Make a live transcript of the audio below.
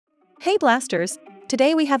Hey Blasters!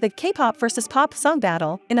 Today we have the K-pop versus pop song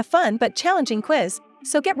battle in a fun but challenging quiz,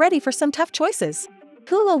 so get ready for some tough choices.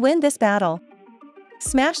 Who will win this battle?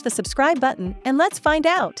 Smash the subscribe button and let's find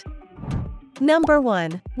out! Number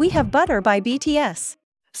 1. We have Butter by BTS.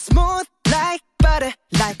 Smooth like butter,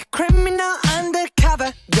 like a criminal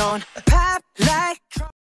undercover, don't pop like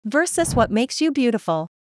Versus What Makes You Beautiful.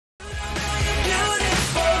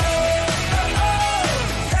 beautiful.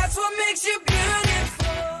 That's what makes you beautiful.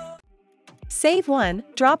 Save one,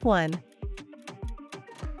 drop one.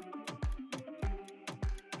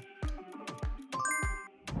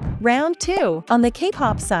 Round 2. On the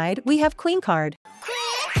K-pop side, we have Queen Card.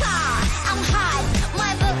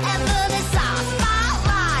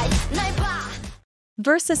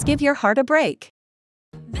 Versus Give Your Heart a Break.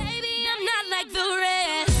 Baby, I'm not like the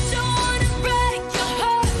rest. Don't wanna break your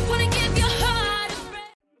heart, wanna give your heart a break.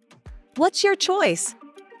 What's your choice?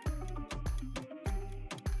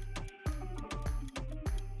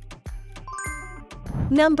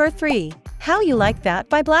 Number 3. How You Like That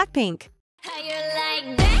by BLACKPINK. How you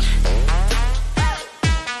like that?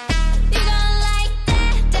 You gon' like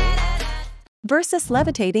that? Versus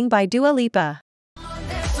Levitating by Dua Lipa.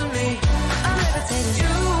 Destiny, I'm levitating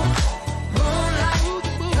you. Moonlight,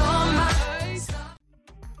 you're my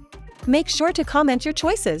Make sure to comment your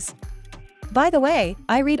choices. By the way,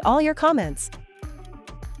 I read all your comments.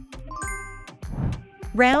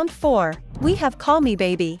 Round 4. We have Call Me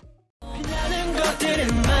Baby. 나는 것들을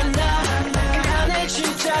만나. 안에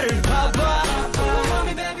진짜를 봐봐. Call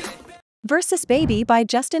me, baby. Versus Baby by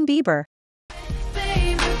Justin Bieber.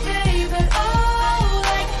 Baby, baby, oh,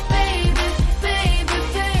 like baby, baby,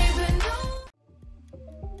 baby, no.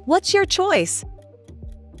 What's your choice?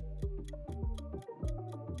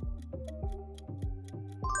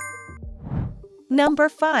 Number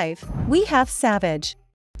 5. We have Savage.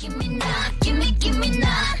 Give me now, give me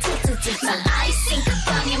now. My eyes sink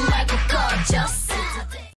upon you, Michael gorgeous.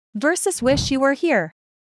 Versus Wish You Were Here.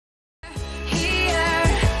 Here,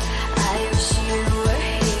 I wish you were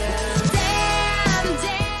here. Damn,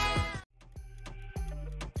 damn.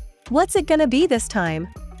 What's it gonna be this time?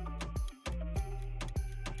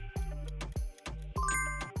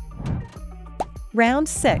 Round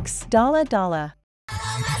 6. Dalla Dalla.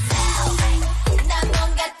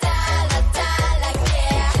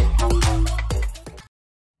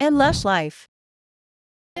 And Lush Life.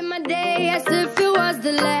 Live my day as if it was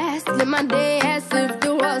the last. Live my day as if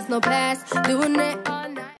there was no past. Doing it all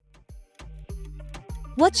night.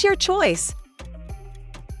 What's your choice?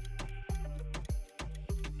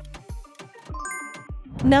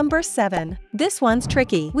 Number 7. This one's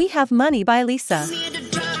tricky. We have Money by Lisa.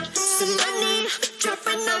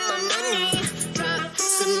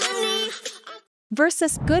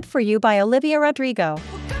 Versus Good For You by Olivia Rodrigo.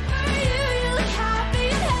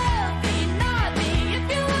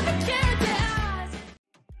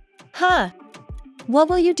 Huh. What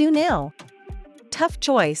will you do now? Tough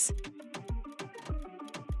choice.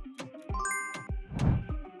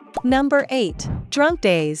 Number 8. Drunk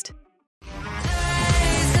Dazed.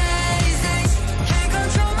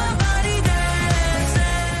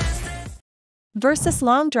 Versus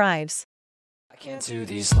Long Drives. I can't do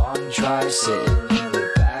these long drives, sitting in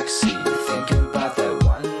the backseat, thinking about that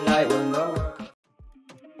one night when the world.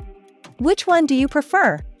 Which one do you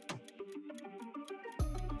prefer?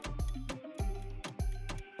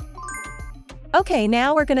 Okay,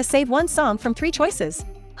 now we're gonna save one song from 3 choices.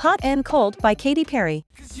 Hot and Cold by Katy Perry.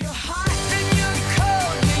 'Cause you're hot, then you're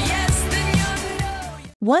cold, you're yes, then you're no.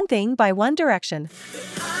 One Thing by One Direction.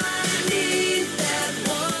 I need that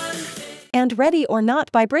one thing. And Ready or Not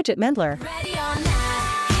by Bridget Mendler. Ready or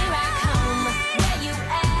not, here I come. Where you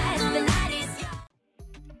at? The night is young.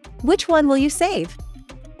 Which one will you save?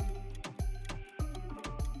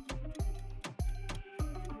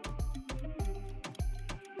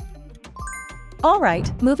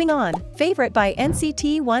 Alright, moving on. Favorite by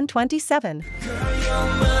NCT 127. Girl, you're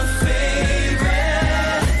my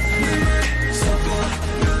favorite. So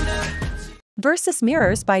good. Versus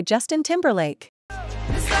Mirrors by Justin Timberlake.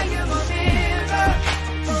 It's like you're my mirror.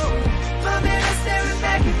 My mirror staring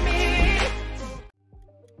back at me.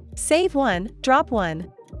 Save one, drop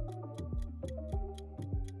one.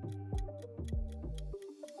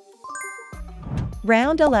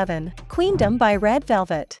 Round 11. Queendom by Red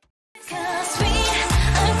Velvet. 'Cause we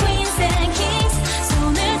are queens and kings.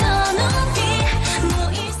 손을 더 높이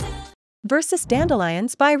모일 Versus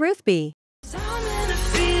Dandelions by Ruth B. I'm in a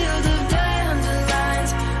field of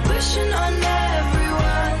dandelions, wishing on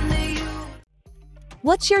everyone that you.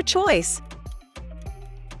 What's your choice?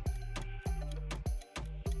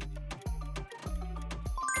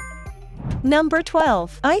 Number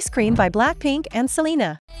 12. Ice Cream by BLACKPINK and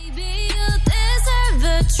Selena. Baby, you deserve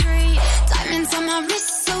a treat. Diamonds on my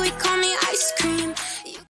wrist, so we call me ice cream.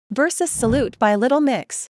 Versus Salute by Little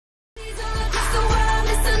Mix. These all across the world,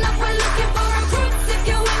 listen up, we're looking for recruits. If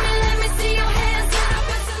you're with me, let me see your hands. Get up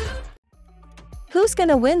and salute. Who's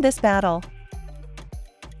gonna win this battle?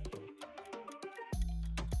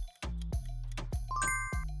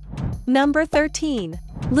 Number 13.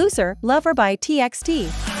 Loser, Lover by TXT.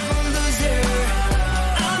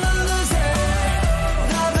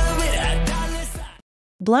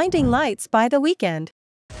 Blinding Lights by The Weeknd.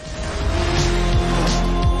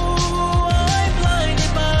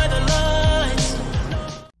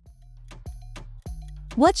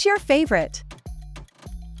 What's your favorite?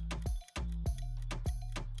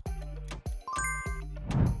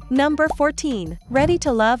 Number 14. Ready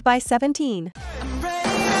to Love by 17.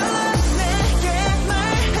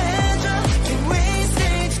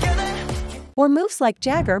 Or Moves Like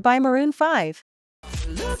Jagger by Maroon 5.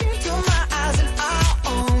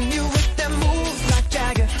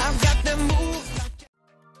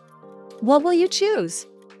 What will you choose?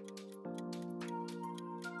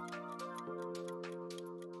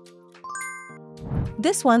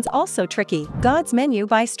 This one's also tricky. God's Menu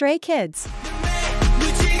by Stray Kids.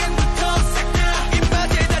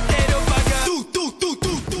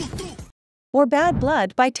 Or Bad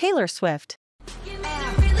Blood by Taylor Swift.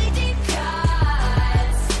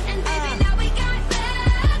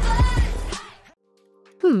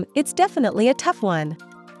 It's definitely a tough one.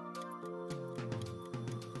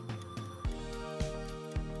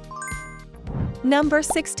 Number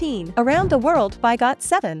 16. Around the World by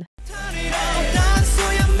GOT7.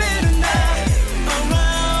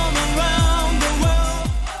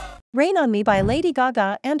 Rain on Me by Lady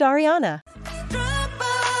Gaga and Ariana.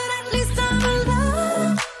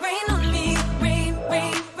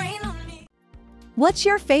 What's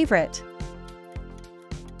your favorite?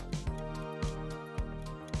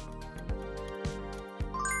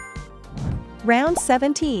 Round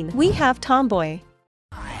 17. We have Tomboy.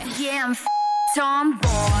 Yeah, I'm tomboy.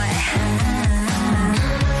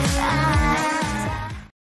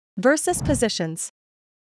 Versus Positions.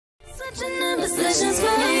 Switching in positions for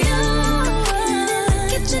you.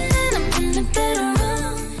 Kitchen and I'm in the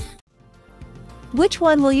bedroom. Which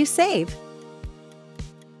one will you save?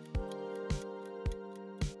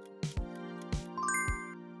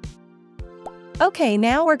 Okay,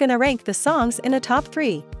 now we're gonna rank the songs in a top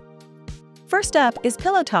 3. First up is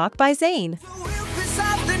Pillow Talk by Zayn.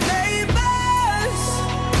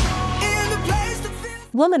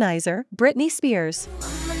 Womanizer, Britney Spears.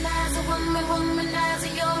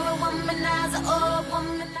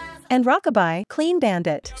 And Rockabye, Clean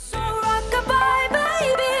Bandit. So rockabye,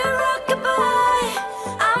 baby, rockabye.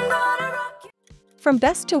 I'm gonna rock you. From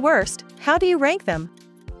best to worst, how do you rank them?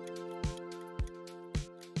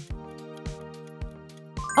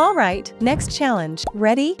 Alright, next challenge.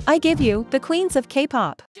 Ready? I give you the queens of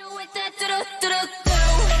K-pop. Do it, that, do-do-do-do-do.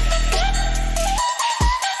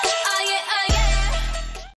 Oh, yeah, oh,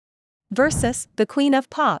 yeah. Versus the queen of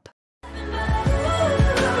pop.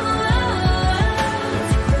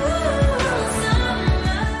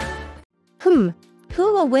 Who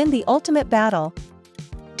will win the ultimate battle?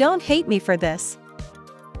 Don't hate me for this.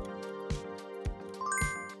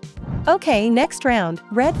 Okay, next round.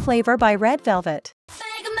 Red Flavor by Red Velvet.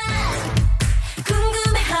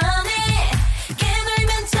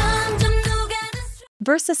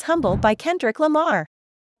 Versus Humble by Kendrick Lamar.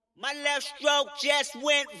 My left stroke just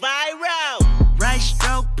went viral. Right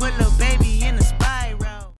stroke put little baby in a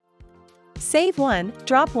spiral. Save one,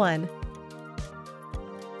 drop one.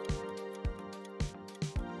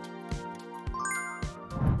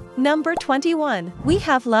 Number 21. We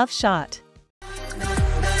have Love Shot.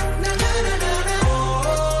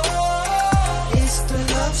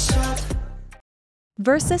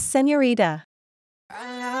 Versus Señorita.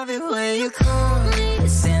 I love it when you call me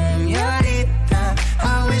señorita.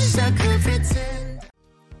 I wish I could pretend.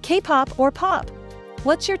 K-pop or pop?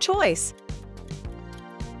 What's your choice?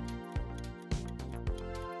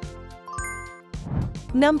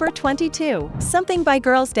 Number 22. Something by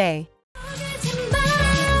Girls' Day.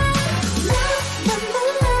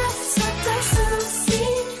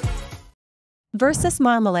 Versus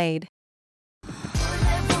Marmalade.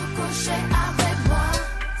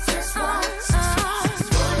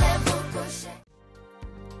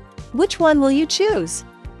 Which one will you choose?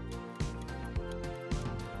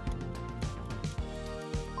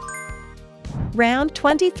 Round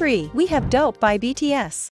 23. We have Dope by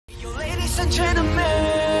BTS. Ladies and gentlemen,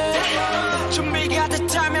 준비가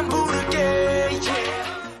됐다면 부를게.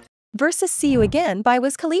 Versus See You Again by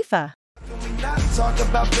Wiz Khalifa. talk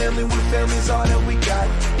about family when family's all that we got.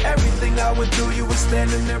 Everything I would do, you were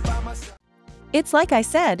standing there by my side. It's like I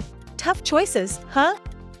said, tough choices, huh?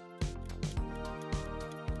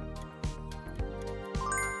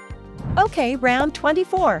 Okay, round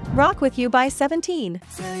 24. Rock With You by 17.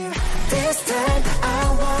 This time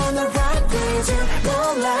I wanna rock with you,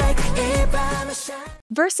 more like it by my side.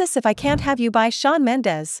 Versus If I Can't Have You by Shawn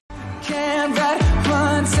Mendes. Can't write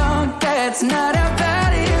one song that's not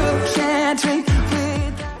about you. Can't drink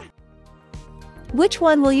without. Which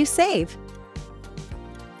one will you save?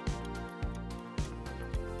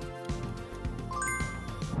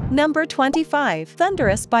 Number 25.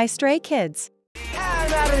 Thunderous by Stray Kids.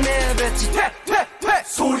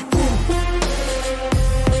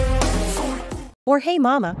 Or Hey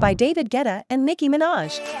Mama by David Guetta and Nicki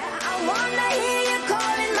Minaj. I wanna hear you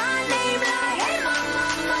calling my name like, hey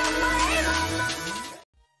mama, mama, hey mama.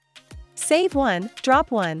 Save one,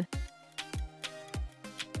 drop one.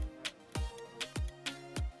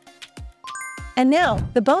 And now,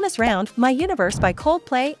 the bonus round, My Universe by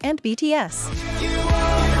Coldplay and BTS.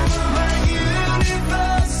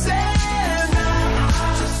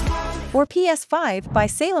 Or PS5 by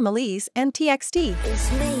Salem Elise and TXT.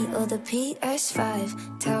 It's me or the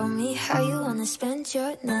PS5. Tell me how you wanna spend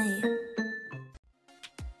your night.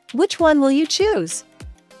 Which one will you choose?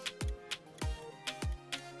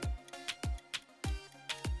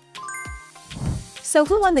 So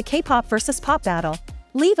who won the K-pop versus pop battle?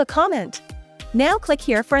 Leave a comment. Now click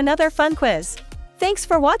here for another fun quiz. Thanks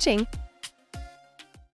for watching.